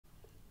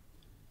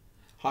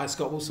Hi,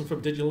 Scott Wilson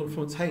from Digital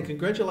Influence. Hey, and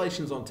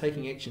congratulations on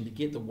taking action to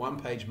get the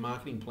one-page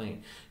marketing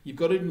plan. You've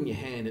got it in your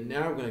hand, and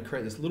now I'm going to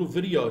create this little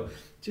video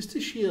just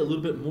to share a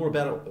little bit more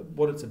about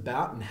what it's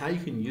about and how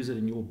you can use it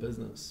in your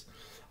business.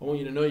 I want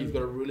you to know you've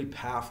got a really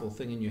powerful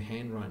thing in your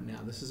hand right now.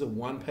 This is a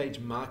one-page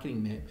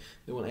marketing map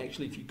that will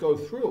actually, if you go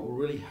through it, will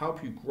really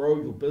help you grow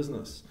your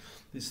business.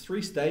 There's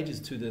 3 stages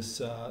to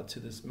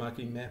this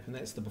marketing map, and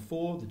that's the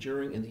before, the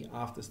during, and the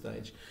after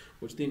stage,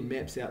 which then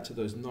maps out to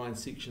those 9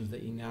 sections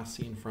that you now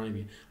see in front of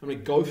you. I'm going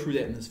to go through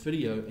that in this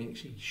video and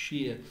actually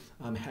share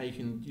how you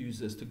can use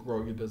this to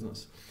grow your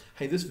business.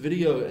 Hey, this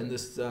video and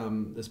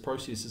this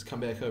process has come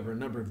back over a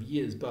number of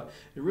years, but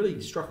it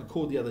really struck a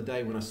chord the other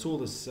day when I saw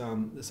this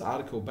this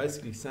article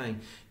basically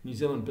saying New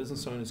Zealand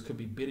business owners could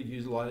be better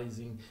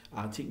utilizing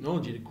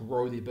technology to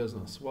grow their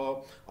business.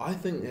 Well, I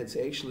think that's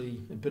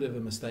actually a bit of a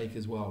mistake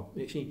as well.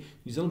 Actually,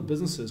 New Zealand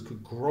businesses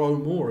could grow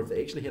more if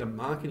they actually had a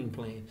marketing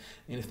plan,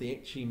 and if they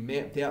actually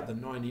mapped out the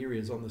 9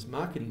 areas on this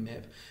marketing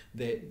map,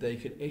 that they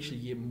could actually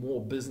get more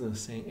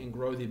business and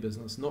grow their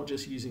business, not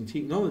just using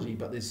technology,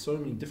 but there's so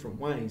many different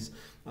ways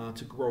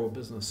to grow a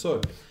business.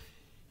 So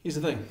here's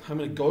the thing, I'm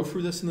going to go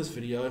through this in this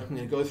video. I'm going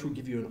to go through,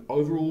 give you an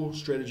overall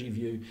strategy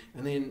view,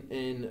 and then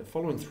in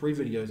following 3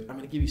 videos, I'm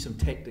going to give you some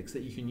tactics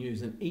that you can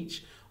use in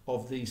each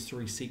of these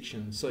 3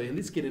 sections. So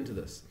let's get into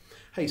this.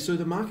 Hey, so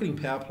the marketing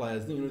power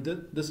players,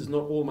 this is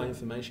not all my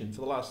information.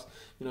 For the last,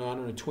 I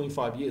don't know,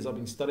 25 years, I've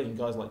been studying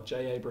guys like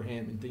Jay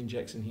Abraham and Dean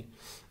Jackson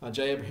here.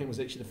 Jay Abraham was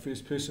actually the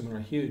first person when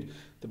I heard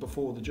the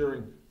before, the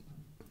during,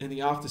 and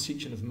the after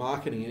section of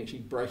marketing, and actually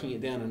breaking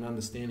it down and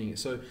understanding it.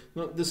 So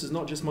this is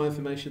not just my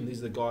information. These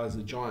are the guys,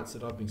 the giants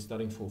that I've been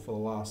studying for the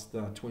last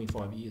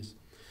 25 years.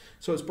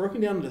 So it's broken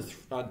down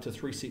into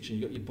 3 sections.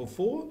 You've got your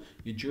before,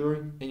 your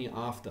during, and your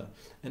after.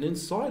 And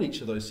inside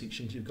each of those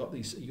sections, you've got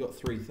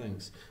 3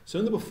 things. So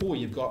in the before,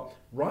 you've got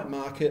right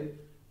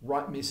market,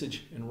 right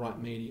message, and right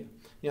media.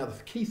 Now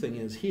the key thing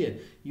is here,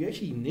 you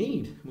actually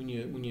need, when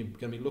you're going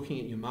to be looking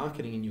at your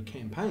marketing and your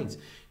campaigns,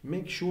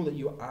 make sure that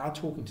you are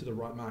talking to the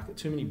right market.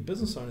 Too many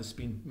business owners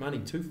spend money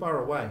too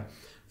far away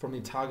from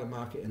their target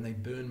market and they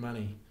burn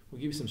money. We'll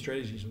give you some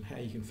strategies on how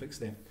you can fix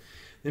that.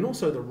 Then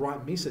also the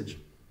right message.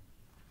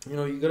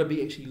 You've got to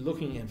be actually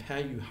looking at how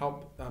you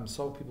help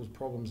solve people's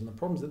problems and the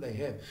problems that they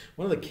have.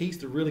 One of the keys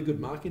to really good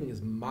marketing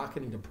is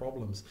marketing to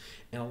problems.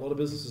 And a lot of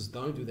businesses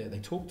don't do that. They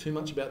talk too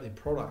much about their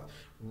product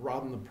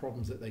rather than the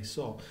problems that they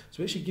solve.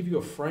 So we actually give you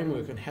a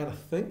framework on how to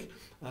think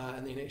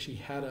and then actually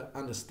how to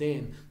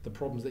understand the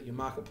problems that your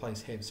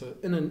marketplace has. So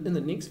in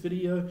the next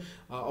video,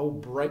 I'll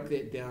break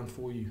that down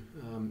for you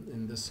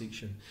in this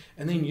section.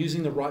 And then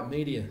using the right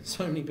media.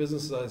 So many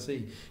businesses I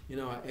see,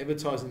 are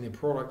advertising their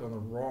product on the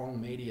wrong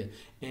media.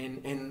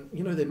 And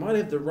they might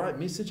have the right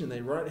message and they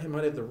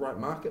might have the right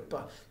market,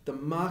 but the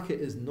market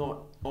is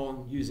not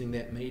on using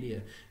that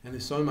media. And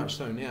there's so much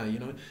so now,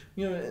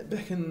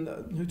 back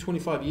in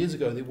 25 years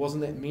ago, there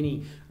wasn't as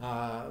many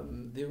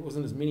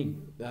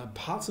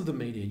parts of the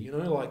media,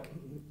 like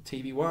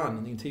TV1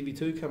 and then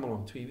TV2 come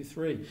along,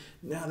 TV3.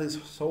 Now there's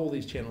all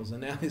these channels, and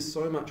now there's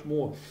so much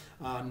more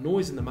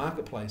noise in the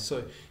marketplace.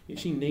 So you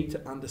actually need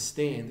to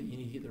understand that you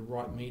need to get the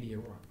right media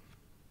right.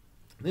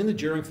 Then the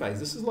during phase,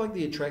 this is like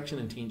the attraction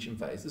and tension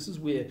phase. This is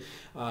where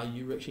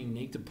you actually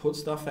need to put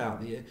stuff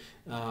out there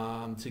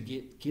to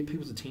get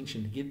people's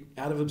attention, to get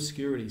out of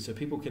obscurity so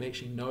people can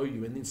actually know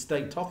you, and then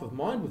stay top of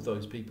mind with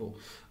those people,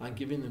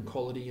 giving them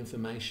quality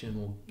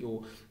information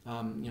or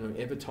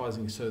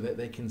advertising so that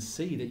they can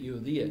see that you're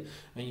there.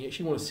 And you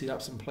actually want to set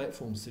up some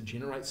platforms to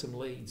generate some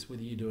leads,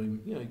 whether you're doing,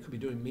 you could be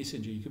doing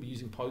Messenger, you could be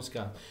using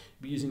Postcard, you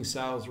could be using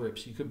sales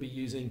reps, you could be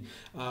using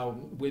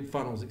web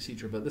funnels,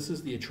 etc. But this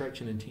is the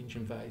attraction and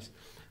tension phase.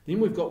 Then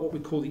we've got what we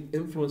call the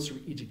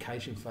influencer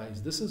education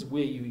phase. This is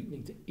where you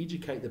need to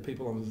educate the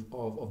people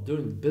of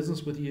doing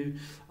business with you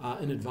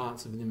in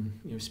advance of them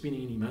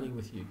spending any money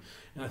with you.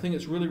 And I think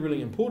it's really,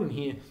 really important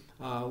here.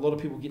 A lot of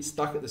people get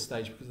stuck at this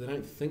stage because they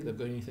don't think they've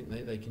got anything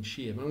they can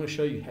share. But I'm going to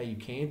show you how you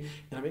can,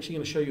 and I'm actually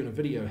going to show you in a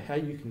video how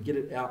you can get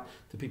it out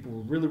to people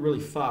really, really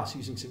fast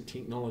using some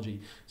technology.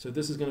 So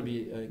this is going to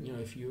be,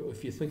 if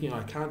you're thinking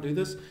I can't do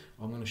this,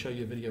 I'm going to show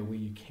you a video where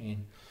you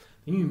can.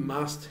 Then you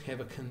must have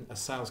a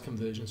sales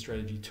conversion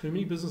strategy. Too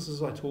many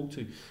businesses I talk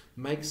to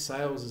make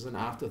sales as an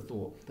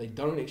afterthought. They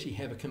don't actually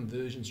have a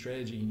conversion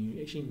strategy, and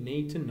you actually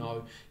need to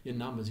know your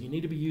numbers. You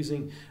need to be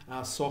using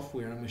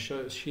software, and I'm going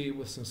to share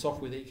with some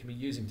software that you can be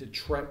using to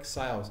track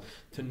sales,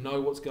 to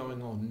know what's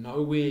going on,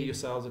 know where your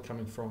sales are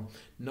coming from,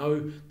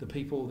 know the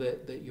people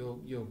that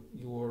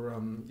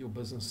your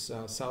business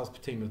sales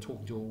team are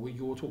talking to, or where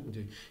you're talking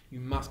to. You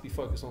must be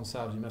focused on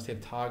sales. You must have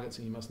targets,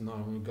 and you must know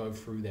and go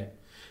through that.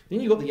 Then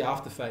you've got the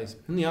after phase.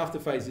 In the after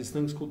phase, there's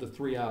things called the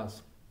 3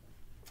 R's.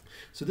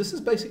 So this is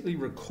basically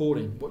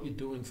recording what you're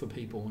doing for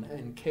people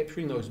and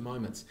capturing those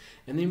moments,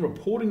 and then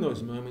reporting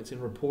those moments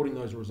and reporting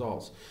those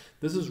results.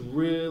 This is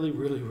really,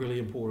 really, really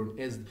important,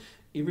 as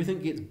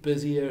everything gets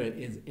busier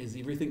and as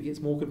everything gets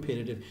more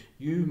competitive,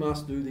 you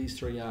must do these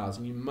 3 R's,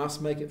 and you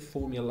must make it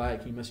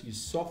formulaic. You must use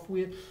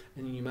software,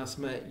 and you must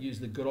use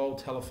the good old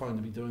telephone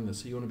to be doing this.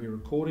 So you want to be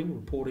recording,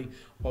 reporting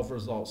of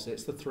results.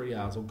 That's the 3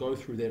 R's. I'll go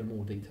through that in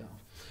more detail.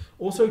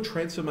 Also,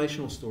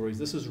 transformational stories.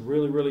 This is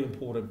really, really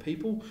important.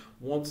 People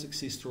want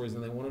success stories,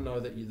 and they want to know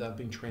that they've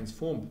been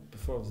transformed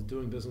before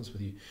doing business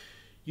with you.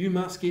 You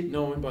must get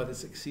known by the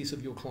success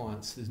of your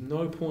clients. There's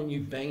no point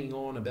you banging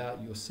on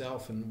about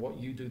yourself and what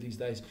you do these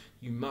days.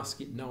 You must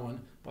get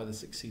known by the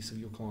success of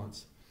your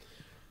clients.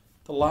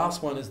 The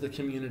last one is the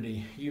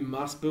community. You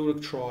must build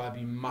a tribe.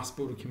 You must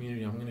build a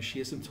community. I'm going to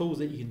share some tools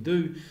that you can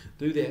do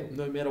that.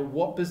 No matter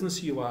what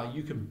business you are,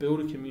 you can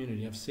build a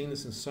community. I've seen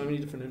this in so many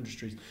different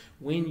industries.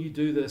 When you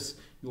do this,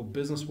 your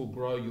business will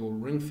grow. You'll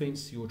ring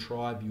fence your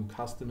tribe, your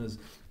customers,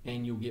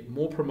 and you'll get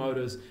more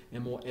promoters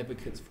and more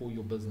advocates for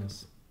your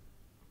business.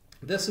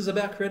 This is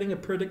about creating a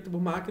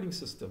predictable marketing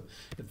system.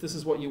 If this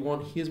is what you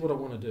want, here's what I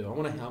want to do. I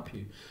want to help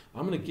you.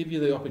 I'm going to give you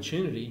the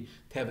opportunity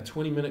to have a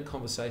 20-minute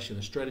conversation,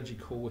 a strategy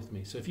call with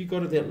me. So if you go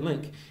to that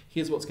link,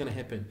 here's what's going to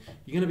happen.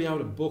 You're going to be able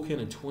to book in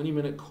a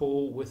 20-minute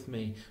call with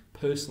me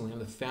personally. I'm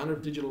the founder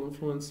of Digital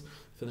Influence.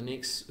 For the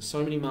next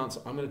so many months,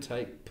 I'm going to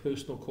take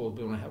personal calls.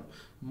 We want to help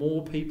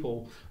more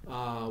people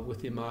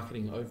with their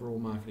marketing, overall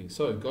marketing.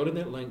 So go to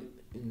that link,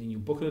 and then you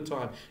book it a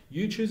time.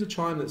 You choose a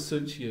time that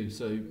suits you.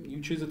 So you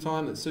choose a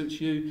time that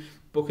suits you,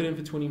 book it in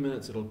for 20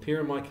 minutes. It'll appear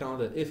in my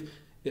calendar.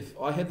 If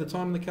I have the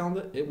time in the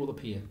calendar, it will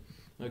appear.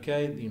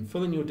 Okay, then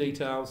fill in your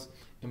details,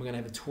 and we're going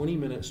to have a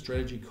 20-minute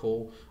strategy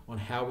call on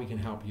how we can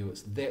help you.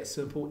 It's that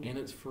simple, and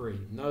it's free.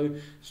 No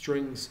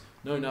strings,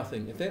 no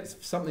nothing. If that's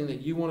something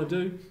that you want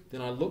to do,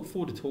 then I look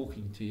forward to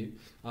talking to you.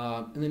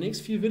 In the next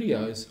few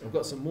videos, I've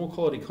got some more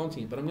quality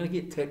content, but I'm going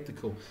to get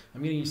tactical.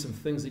 I'm going to use some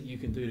things that you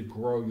can do to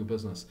grow your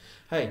business.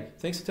 Hey,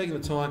 thanks for taking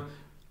the time.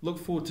 Look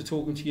forward to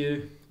talking to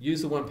you.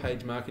 Use the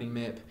one-page marketing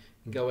map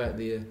and go out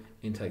there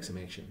and take some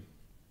action.